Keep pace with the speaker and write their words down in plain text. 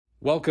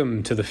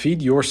Welcome to the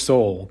Feed Your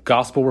Soul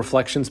Gospel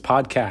Reflections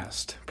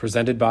podcast,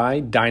 presented by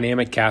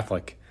Dynamic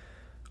Catholic.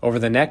 Over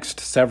the next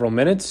several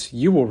minutes,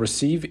 you will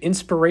receive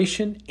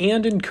inspiration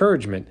and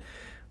encouragement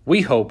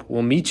we hope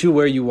will meet you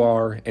where you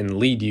are and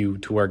lead you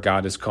to where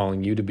God is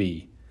calling you to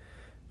be.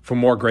 For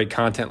more great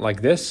content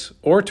like this,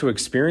 or to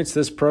experience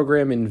this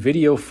program in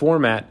video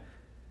format,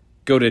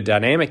 go to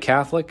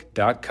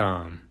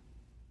dynamiccatholic.com.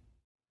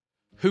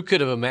 Who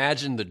could have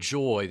imagined the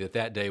joy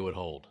that day would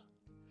hold?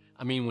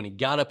 I mean, when he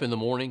got up in the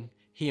morning,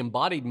 he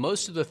embodied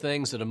most of the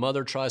things that a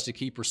mother tries to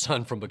keep her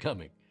son from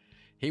becoming.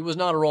 He was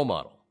not a role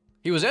model.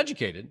 He was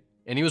educated,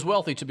 and he was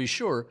wealthy, to be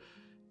sure,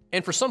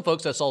 and for some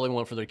folks, that's all they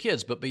want for their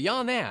kids. But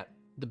beyond that,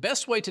 the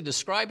best way to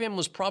describe him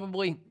was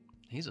probably,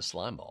 he's a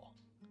slimeball.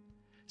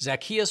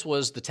 Zacchaeus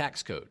was the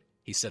tax code.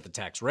 He set the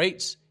tax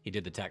rates, he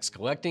did the tax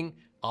collecting,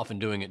 often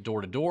doing it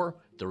door to door.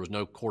 There was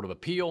no court of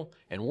appeal,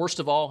 and worst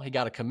of all, he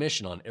got a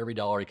commission on every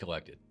dollar he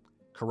collected.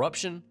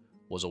 Corruption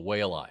was a way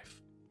of life.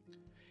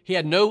 He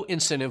had no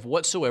incentive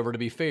whatsoever to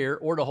be fair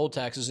or to hold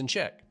taxes in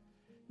check.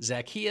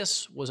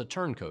 Zacchaeus was a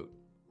turncoat,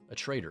 a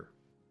traitor.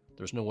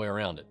 There's no way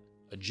around it.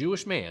 A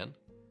Jewish man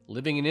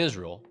living in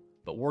Israel,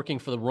 but working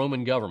for the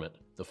Roman government,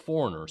 the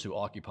foreigners who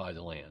occupied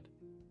the land.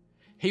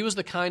 He was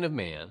the kind of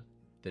man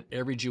that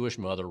every Jewish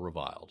mother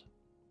reviled.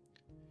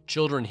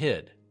 Children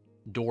hid,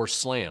 doors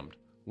slammed,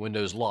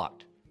 windows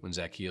locked when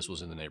Zacchaeus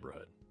was in the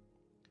neighborhood.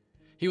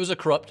 He was a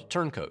corrupt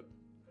turncoat,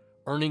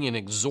 earning an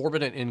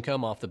exorbitant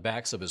income off the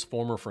backs of his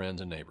former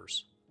friends and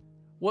neighbors.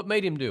 What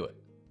made him do it?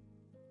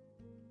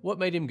 What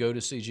made him go to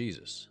see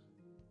Jesus?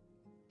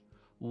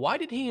 Why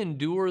did he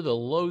endure the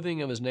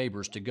loathing of his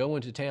neighbors to go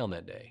into town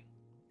that day,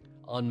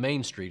 on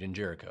Main Street in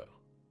Jericho,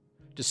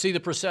 to see the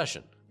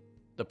procession,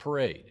 the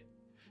parade?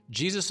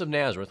 Jesus of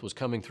Nazareth was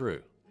coming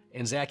through,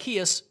 and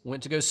Zacchaeus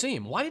went to go see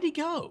him. Why did he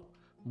go?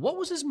 What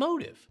was his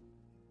motive?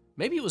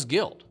 Maybe it was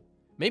guilt.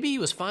 Maybe he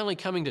was finally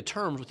coming to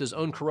terms with his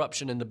own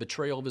corruption and the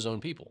betrayal of his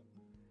own people.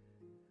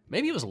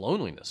 Maybe it was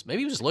loneliness. Maybe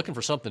he was just looking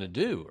for something to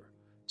do or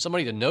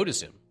somebody to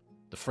notice him,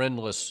 the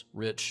friendless,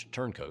 rich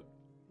turncoat.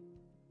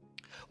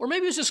 Or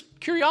maybe it was just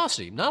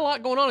curiosity. Not a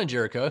lot going on in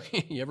Jericho.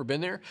 You ever been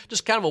there?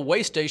 Just kind of a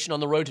way station on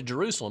the road to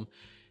Jerusalem,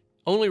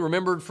 only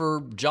remembered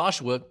for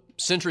Joshua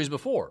centuries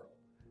before.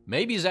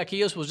 Maybe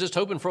Zacchaeus was just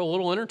hoping for a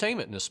little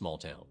entertainment in this small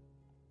town.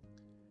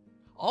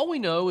 All we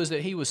know is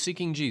that he was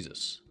seeking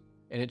Jesus,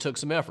 and it took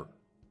some effort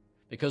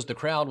because the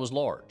crowd was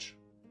large.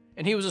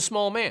 And he was a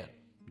small man.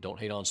 Don't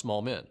hate on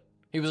small men.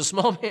 He was a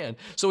small man,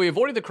 so he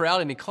avoided the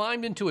crowd and he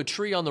climbed into a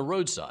tree on the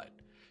roadside,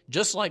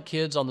 just like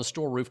kids on the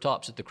store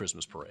rooftops at the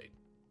Christmas parade.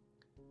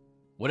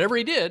 Whatever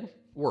he did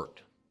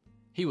worked.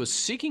 He was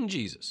seeking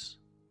Jesus,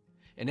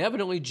 and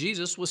evidently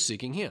Jesus was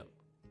seeking him.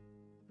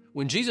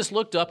 When Jesus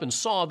looked up and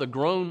saw the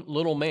grown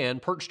little man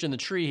perched in the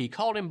tree, he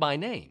called him by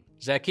name.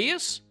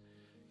 Zacchaeus,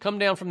 come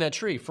down from that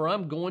tree, for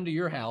I'm going to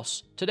your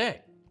house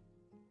today.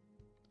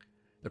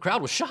 The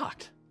crowd was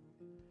shocked,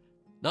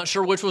 not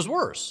sure which was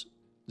worse.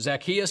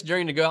 Zacchaeus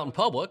daring to go out in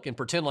public and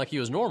pretend like he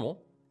was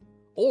normal,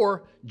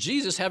 or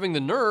Jesus having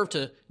the nerve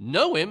to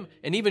know him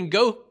and even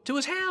go to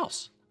his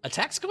house. A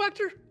tax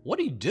collector? What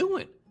are you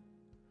doing?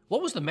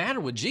 What was the matter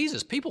with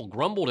Jesus? People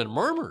grumbled and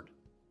murmured.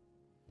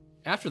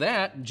 After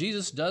that,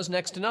 Jesus does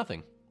next to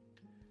nothing.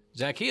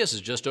 Zacchaeus is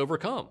just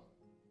overcome.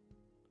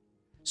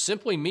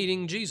 Simply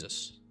meeting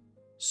Jesus,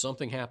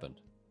 something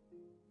happened.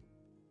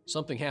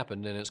 Something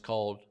happened, and it's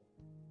called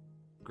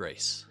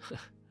grace.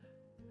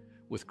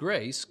 With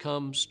grace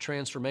comes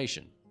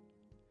transformation.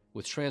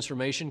 With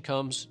transformation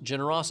comes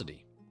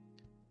generosity.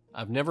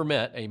 I've never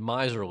met a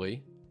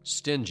miserly,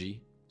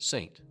 stingy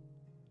saint.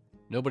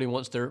 Nobody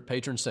wants their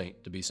patron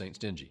saint to be Saint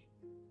Stingy.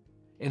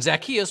 And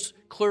Zacchaeus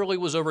clearly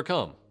was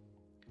overcome.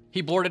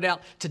 He blurted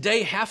out,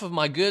 "Today, half of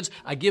my goods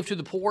I give to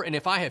the poor, and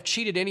if I have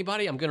cheated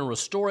anybody, I'm going to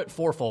restore it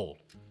fourfold."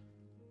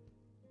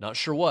 Not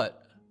sure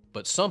what,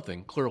 but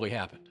something clearly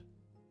happened.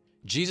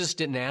 Jesus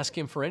didn't ask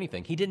him for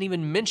anything. He didn't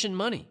even mention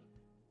money.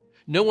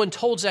 No one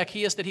told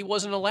Zacchaeus that he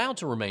wasn't allowed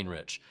to remain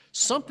rich.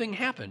 Something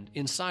happened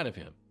inside of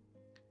him.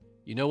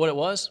 You know what it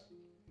was?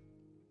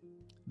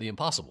 The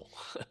impossible.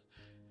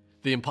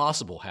 The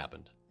impossible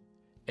happened.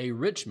 A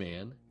rich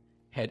man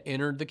had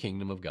entered the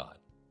kingdom of God.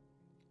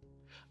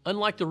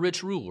 Unlike the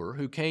rich ruler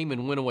who came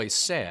and went away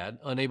sad,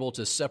 unable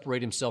to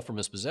separate himself from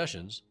his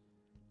possessions,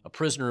 a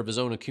prisoner of his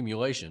own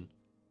accumulation,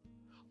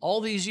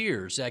 all these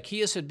years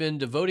Zacchaeus had been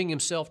devoting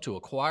himself to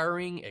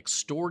acquiring,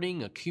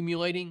 extorting,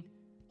 accumulating,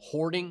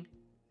 hoarding,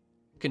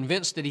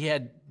 convinced that he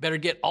had better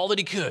get all that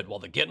he could while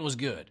the getting was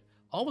good.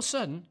 All of a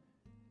sudden,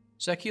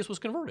 Zacchaeus was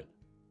converted.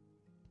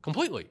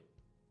 Completely.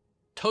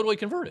 Totally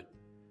converted.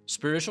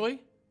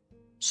 Spiritually,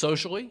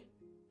 socially,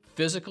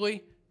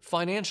 physically,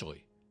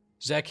 financially.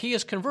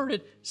 Zacchaeus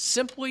converted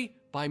simply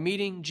by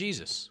meeting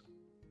Jesus.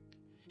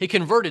 He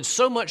converted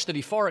so much that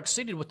he far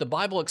exceeded what the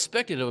Bible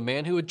expected of a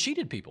man who had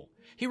cheated people.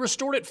 He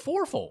restored it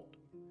fourfold,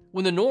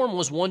 when the norm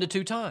was 1 to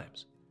 2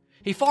 times.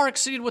 He far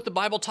exceeded what the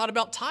Bible taught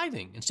about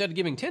tithing. Instead of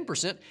giving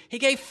 10%, he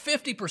gave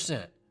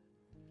 50%.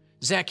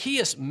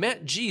 Zacchaeus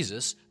met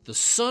Jesus, the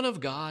Son of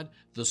God,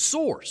 the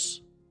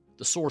source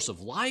of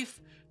life,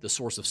 the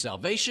source of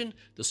salvation,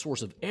 the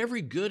source of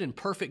every good and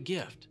perfect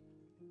gift.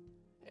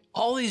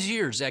 All these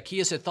years,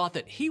 Zacchaeus had thought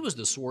that he was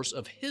the source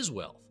of his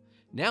wealth.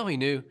 Now he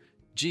knew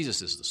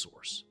Jesus is the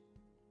source.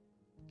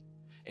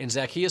 And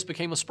Zacchaeus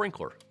became a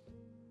sprinkler.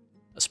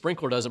 A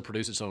sprinkler doesn't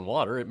produce its own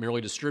water. It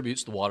merely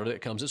distributes the water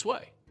that comes its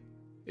way.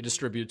 It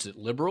distributes it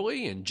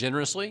liberally and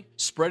generously,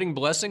 spreading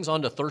blessings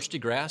onto thirsty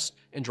grass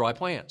and dry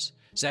plants.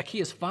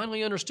 Zacchaeus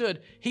finally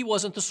understood he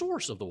wasn't the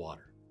source of the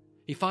water.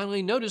 He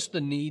finally noticed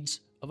the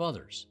needs of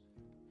others.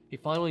 He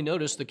finally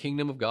noticed the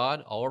kingdom of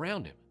God all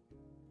around him.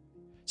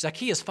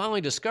 Zacchaeus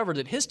finally discovered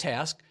that his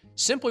task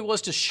simply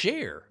was to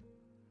share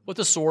what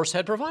the source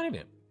had provided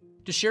him,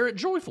 to share it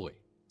joyfully,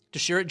 to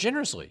share it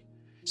generously.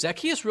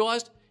 Zacchaeus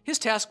realized his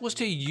task was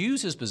to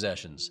use his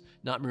possessions,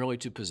 not merely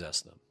to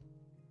possess them.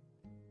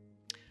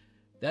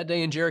 That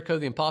day in Jericho,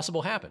 the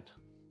impossible happened.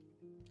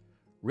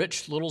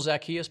 Rich little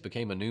Zacchaeus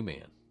became a new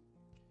man.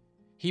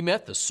 He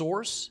met the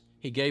source,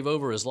 he gave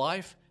over his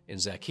life, and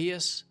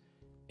Zacchaeus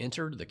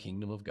entered the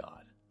kingdom of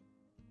God.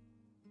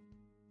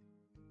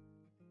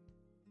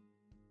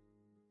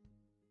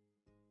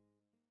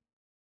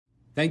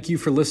 Thank you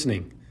for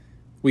listening.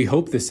 We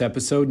hope this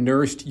episode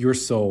nourished your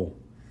soul.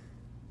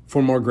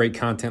 For more great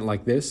content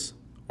like this,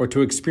 or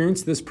to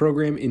experience this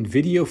program in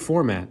video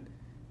format,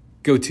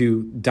 go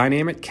to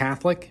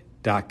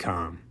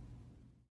dynamiccatholic.com.